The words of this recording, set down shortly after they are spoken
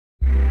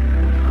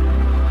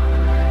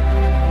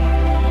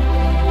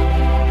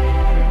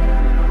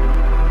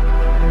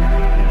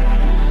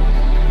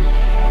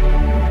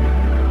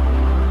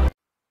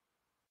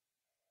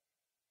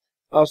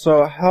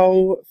Also,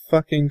 how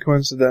fucking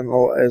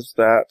coincidental is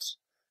that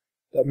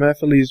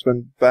Mephiles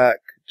went back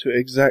to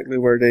exactly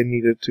where they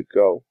needed to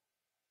go?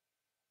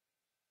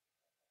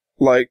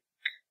 Like,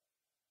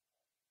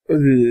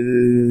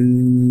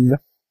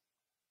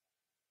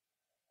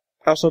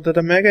 also, did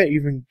Omega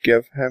even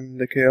give him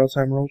the Chaos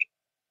Emerald?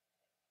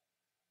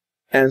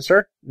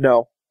 Answer?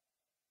 No.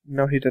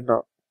 No, he did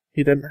not.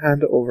 He didn't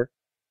hand it over.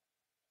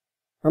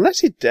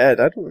 Unless he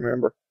did, I don't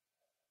remember.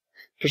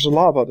 There's a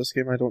lot about this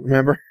game I don't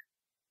remember.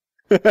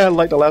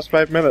 Like the last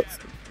 5 minutes.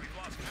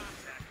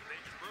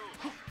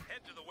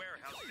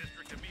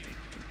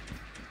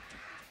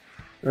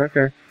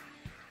 Okay.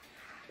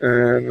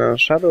 And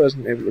Shadow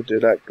isn't able to do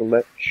that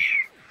glitch.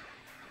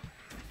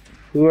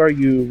 Who are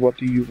you? What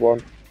do you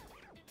want?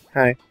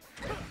 Hi.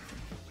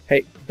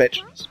 Hey,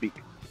 bitch, speak.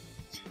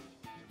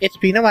 It's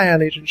been a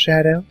while, Agent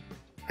Shadow.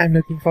 I'm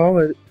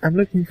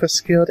looking for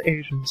skilled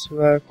agents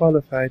who are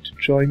qualified to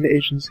join the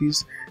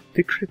agency's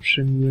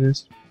decryption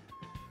unit.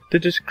 The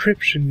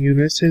decryption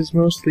unit is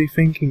mostly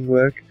thinking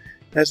work,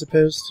 as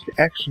opposed to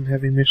the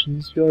action-heavy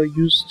missions you're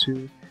used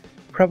to.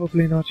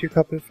 Probably not your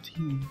cup of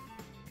tea.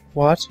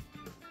 What?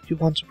 You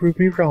want to prove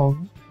me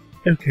wrong?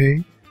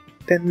 Okay.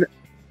 Then,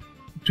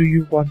 do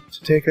you want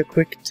to take a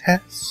quick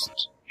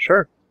test?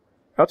 Sure.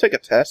 I'll take a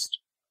test.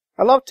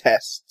 I love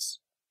tests.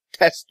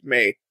 Test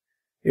me.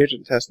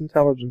 Agent Test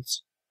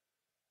Intelligence.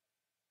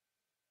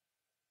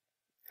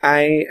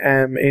 I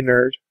am a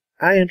nerd.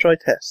 I enjoy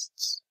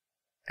tests.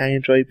 I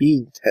enjoy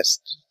being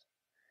tested.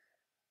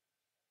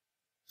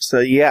 So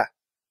yeah.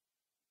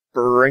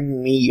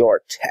 Bring me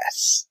your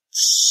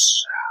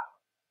tests.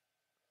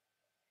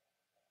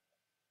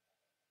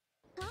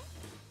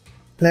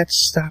 Let's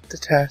start the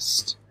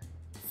test.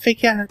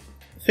 Figure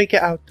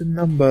out the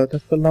number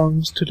that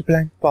belongs to the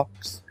blank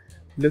box.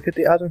 Look at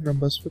the other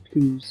numbers for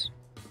clues.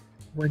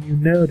 When you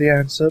know the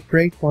answer,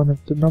 break one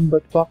of the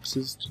numbered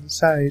boxes to the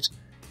side.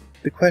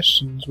 The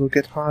questions will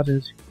get harder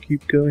as you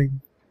keep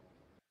going.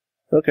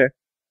 Okay.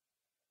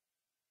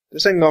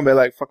 This ain't gonna be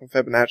like fucking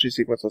Fibonacci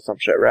sequence or some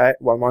shit, right?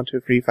 1, 1, 2,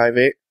 3, 5,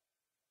 8.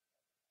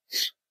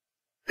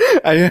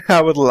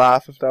 I would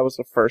laugh if that was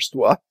the first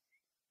one.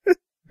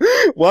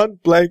 1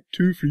 blank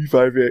 2 3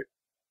 5 8.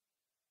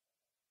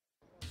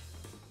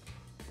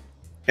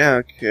 Yeah,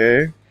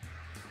 okay.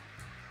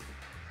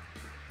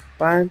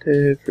 1,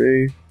 2,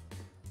 3.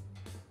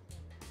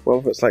 Well,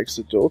 if it's like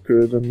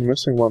Sudoku, then the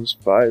missing one's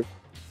 5.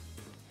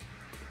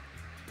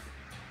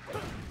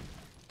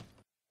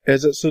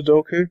 Is it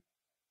Sudoku?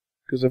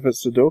 Because if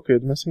it's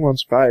Sudoku, the missing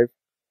one's 5.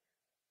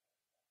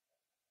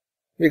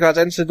 Because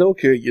in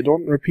Sudoku, you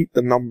don't repeat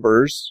the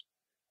numbers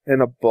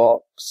in a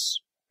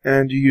box,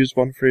 and you use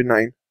 1 through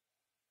 9.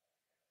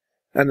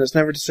 And it's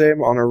never the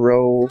same on a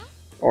row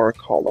or a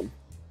column.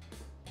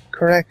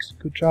 Correct.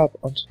 Good job.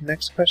 On to the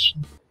next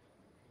question.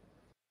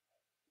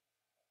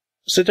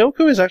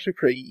 Sudoku is actually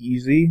pretty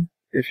easy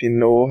if you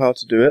know how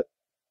to do it.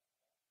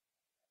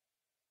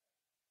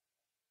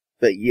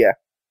 But yeah.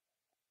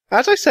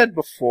 As I said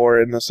before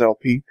in this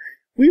LP,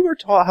 we were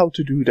taught how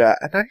to do that,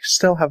 and I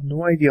still have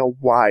no idea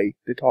why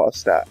they taught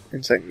us that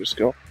in secondary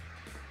school.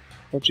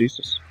 Oh,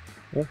 Jesus.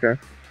 Okay.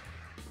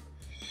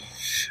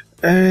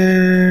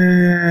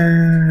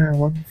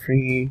 1,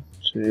 3,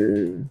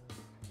 2.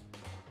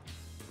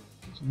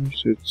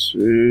 2,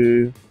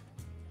 2.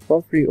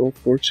 4, 3, 0,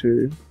 4,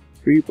 2.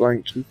 3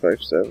 blank 2,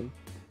 5, 7.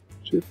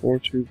 2, 4,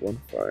 2,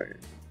 1, 5.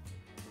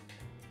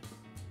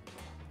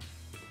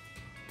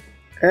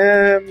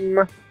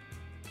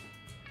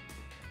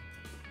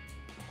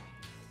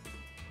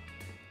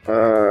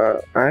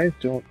 I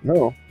don't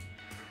know.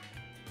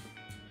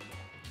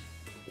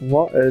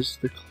 What is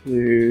the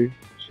clue?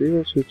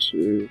 0, 2,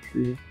 2,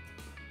 3,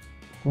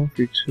 1,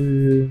 3,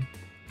 2.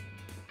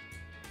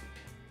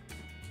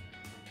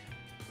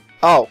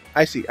 Oh,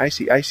 I see.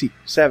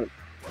 7.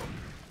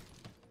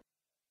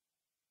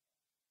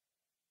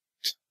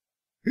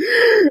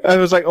 I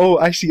was like, oh,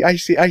 I see.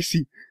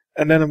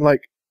 And then I'm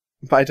like,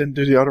 but I didn't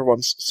do the other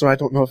ones, so I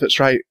don't know if it's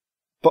right.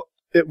 But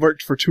it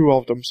worked for 2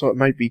 of them, so it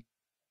might be.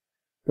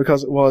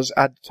 Because it was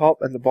at the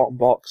top and the bottom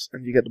box,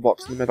 and you get the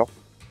box in the middle.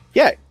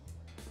 Yay!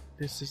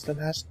 This is the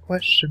last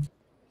question.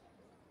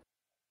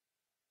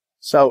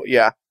 So,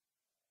 yeah.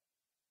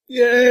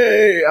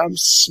 Yay! I'm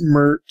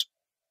smirt.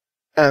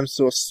 I'm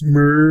so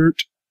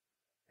smirt.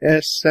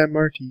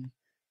 SMRT.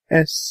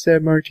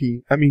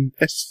 SMRT. I mean,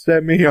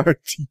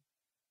 SMART.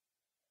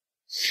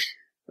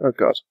 Oh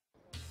god.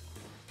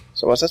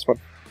 So what's this one?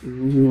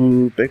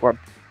 Ooh, big one.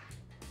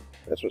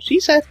 That's what she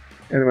said.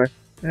 Anyway.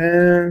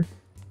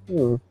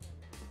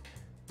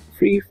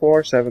 3,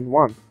 4, 7,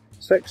 1.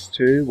 6,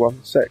 2,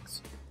 1,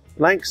 6.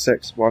 Blank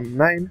 6, 1,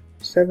 9.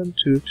 7,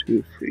 2,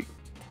 2, 3.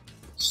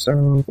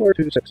 So 4,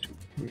 2, 6, 2.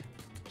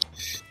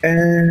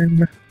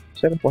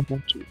 7, 1,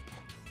 1, 2.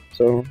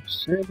 So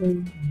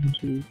 7, 1,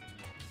 2. So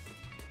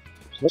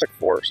that's like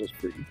 4, so it's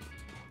 3.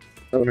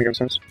 That doesn't make any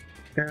sense.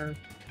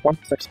 1,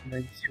 6,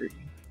 9, 3.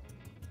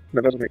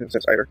 That doesn't make any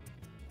sense either.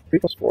 3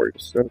 plus 4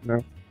 equals 7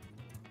 now.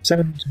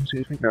 7, 2,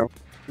 2, 3, no.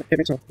 It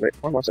makes no. Wait,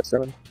 1, 1, 6,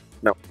 7.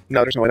 No.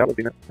 No, there's no way that would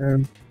be it.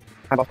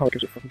 I love how it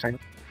gives you fucking time.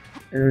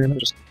 Let me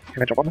just...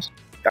 Can I jump on this?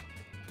 Yeah.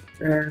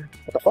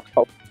 What the fuck?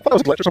 Oh, I thought that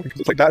was a glitch or something,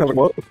 because it's like that, and I was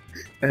like,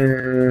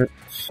 what?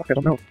 Fuck, I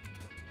don't know.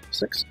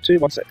 6, 2,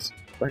 1, 6.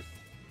 Right.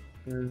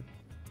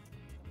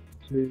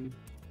 2...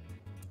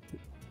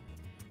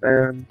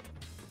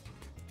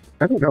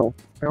 I don't know.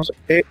 I was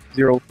 8,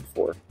 0,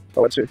 4.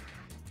 Oh, it's 2.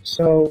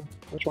 So,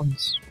 which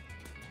one's...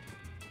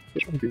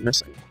 Which one would be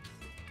missing?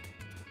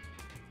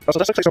 Oh, so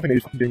that's actually something that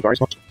you're fucking doing very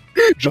much.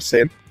 Just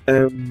saying.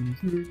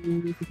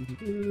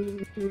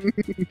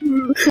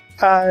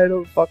 I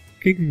don't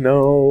fucking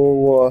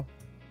know.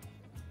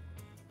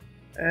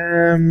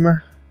 I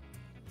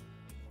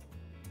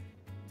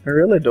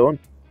really don't.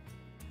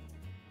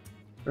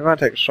 I'm gonna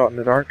take a shot in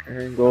the dark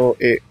and go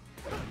 8.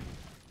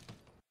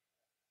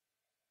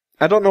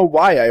 I don't know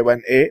why I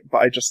went 8,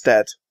 but I just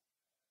did.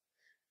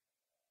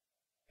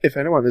 If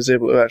anyone is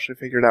able to actually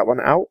figure that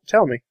one out,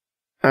 tell me.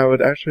 I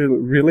would actually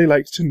really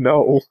like to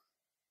know.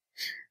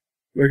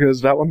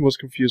 Because that one was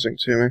confusing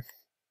to me.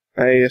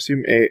 I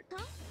assume 8.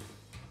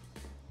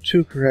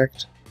 2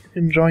 correct. You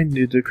can join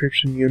the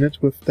decryption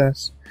unit with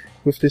this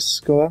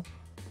score.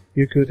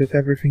 You're good at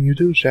everything you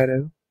do,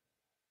 Shadow.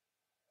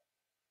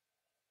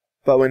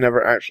 But we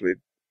never actually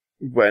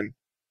win.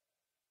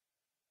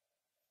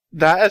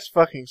 That is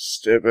fucking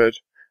stupid.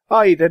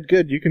 Oh, you did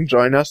good. You can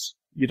join us.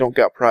 You don't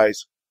get a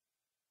prize.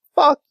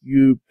 Fuck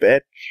you,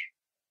 bitch.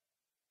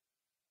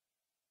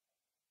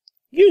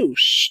 You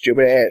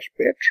stupid ass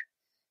bitch.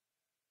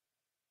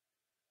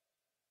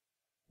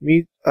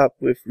 Meet up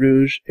with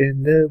Rouge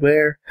in the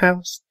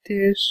warehouse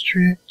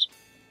district.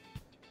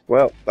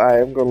 Well, I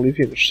am gonna leave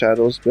you in the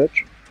shadows,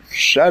 bitch.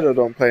 Shadow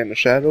don't play in the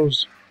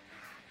shadows.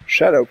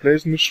 Shadow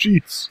plays in the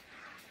streets.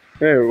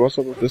 Hey, what's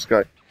up with this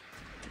guy?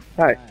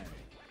 Hi.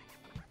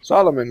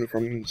 Solomon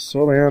from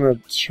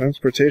Soliana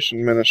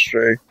Transportation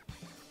Ministry.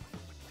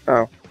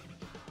 Oh.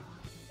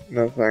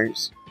 No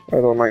thanks.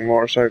 I don't like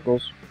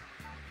motorcycles.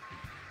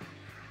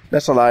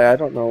 That's a lie, I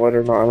don't know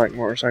whether or not I like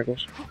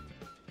motorcycles.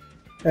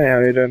 Hey, how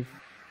you doing?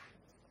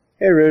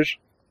 Hey, Rouge.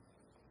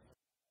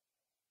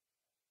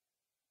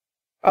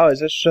 Oh, is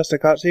this just a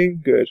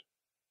cutscene? Good.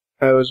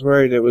 I was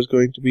worried it was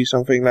going to be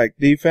something like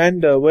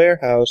Defend the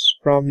warehouse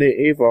from the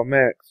evil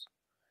Mex.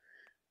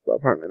 But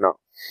apparently not.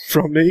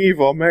 From the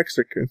evil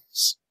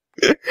Mexicans.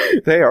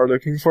 They are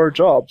looking for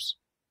jobs.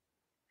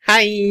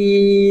 Hi!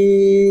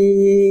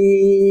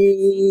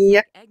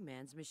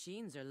 Eggman's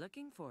machines are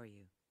looking for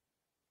you.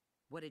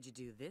 What did you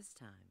do this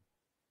time?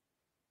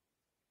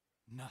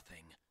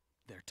 Nothing.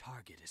 Their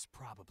target is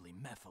probably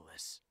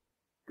Mephiles.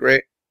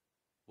 Great.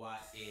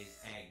 What is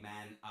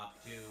Eggman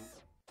up to?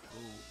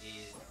 Who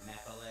is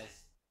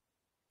Mephiles?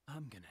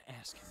 I'm gonna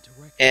ask him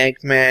directly.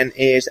 Eggman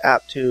is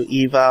up to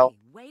evil.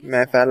 Hey,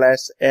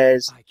 Mephiles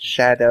is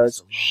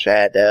Shadow's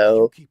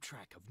shadow. Keep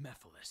track of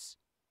Mephiles.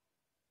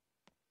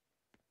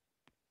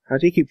 How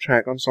do you keep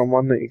track on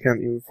someone that you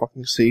can't even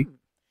fucking see?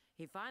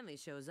 He finally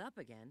shows up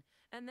again,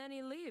 and then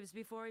he leaves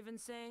before even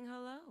saying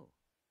hello.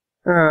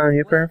 Ah,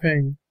 you're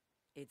perfect.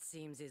 It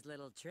seems his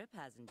little trip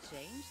hasn't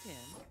changed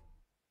him.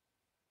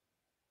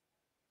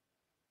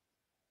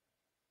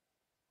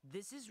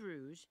 This is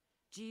Rouge,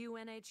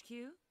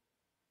 GUNHQ?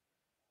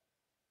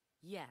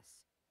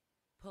 Yes.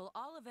 Pull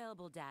all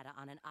available data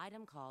on an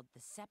item called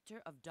the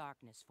Scepter of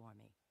Darkness for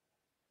me.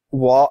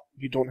 What?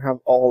 You don't have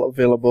all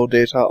available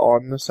data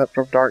on the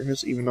Scepter of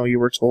Darkness even though you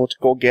were told to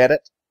go get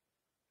it?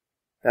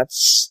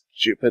 That's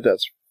stupid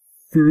as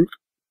fuck.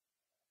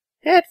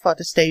 Head for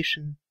the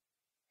station.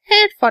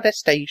 Head for the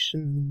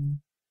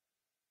station.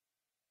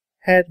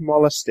 Head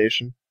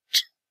molestation.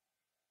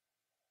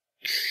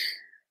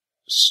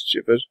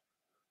 Stupid.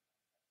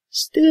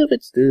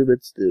 Stupid,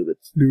 stupid, stupid,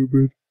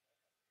 stupid.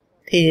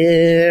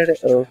 Here,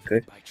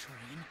 okay. By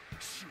train?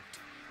 Shoot.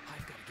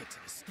 I've got to get to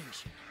the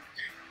station.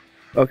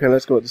 Okay,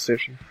 let's go to the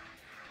station.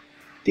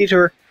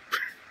 Detour.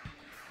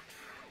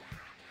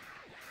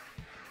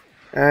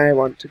 I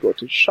want to go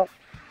to shop.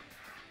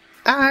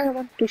 I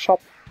want to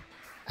shop.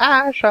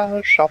 I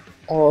shall shop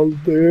all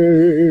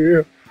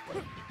day.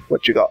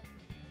 What you got?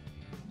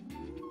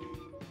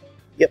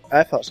 Yep,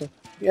 I thought so.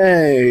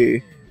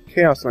 Yay!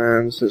 Chaos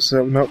Lands. It's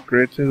an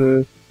upgrade to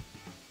the...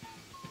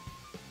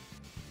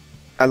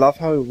 I love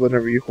how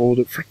whenever you hold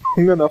it for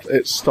long enough,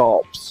 it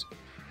stops.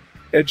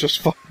 It just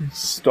fucking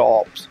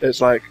stops. It's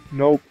like,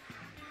 nope.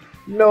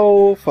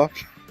 No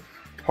fucking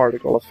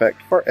particle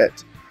effect for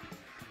it.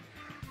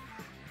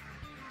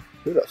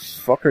 Who the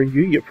fuck are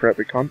you, you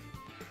preppy cunt?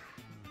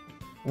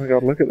 Oh my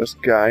god, look at this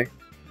guy.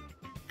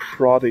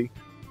 Proddy.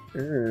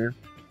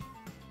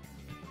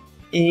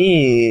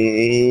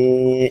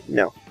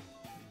 No.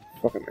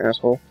 Fucking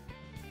asshole.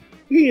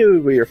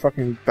 You with your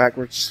fucking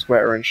backwards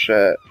sweater and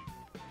shit.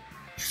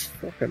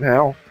 Fucking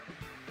hell.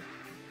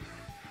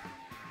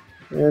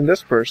 And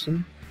this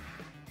person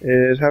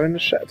is having a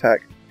shit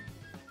attack.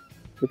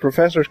 The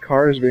professor's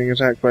car is being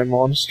attacked by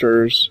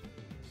monsters.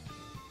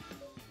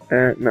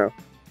 No.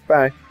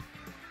 Bye.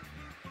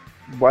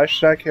 Why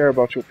should I care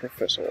about your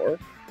professor?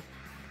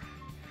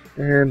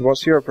 And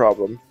what's your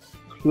problem?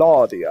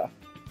 Claudia.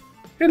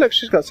 Hey look,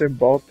 she's got the same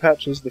bald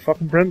patch as the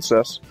fucking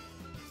princess.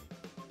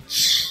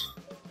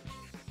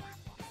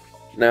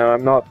 No,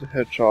 I'm not the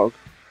hedgehog.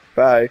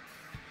 Bye.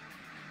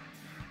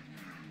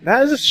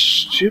 That is a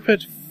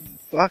stupid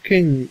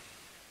fucking...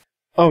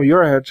 Oh,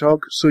 you're a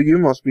hedgehog, so you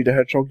must be the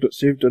hedgehog that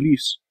saved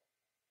Elise.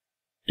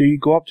 Do you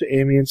go up to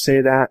Amy and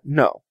say that?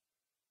 No.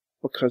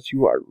 Because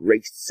you are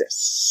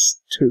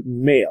racist to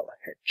male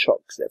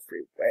hedgehogs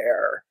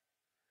everywhere.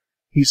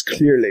 He's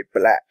clearly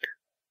black.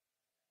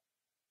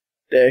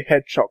 The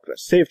hedgehog that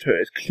saved her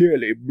is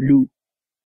clearly blue.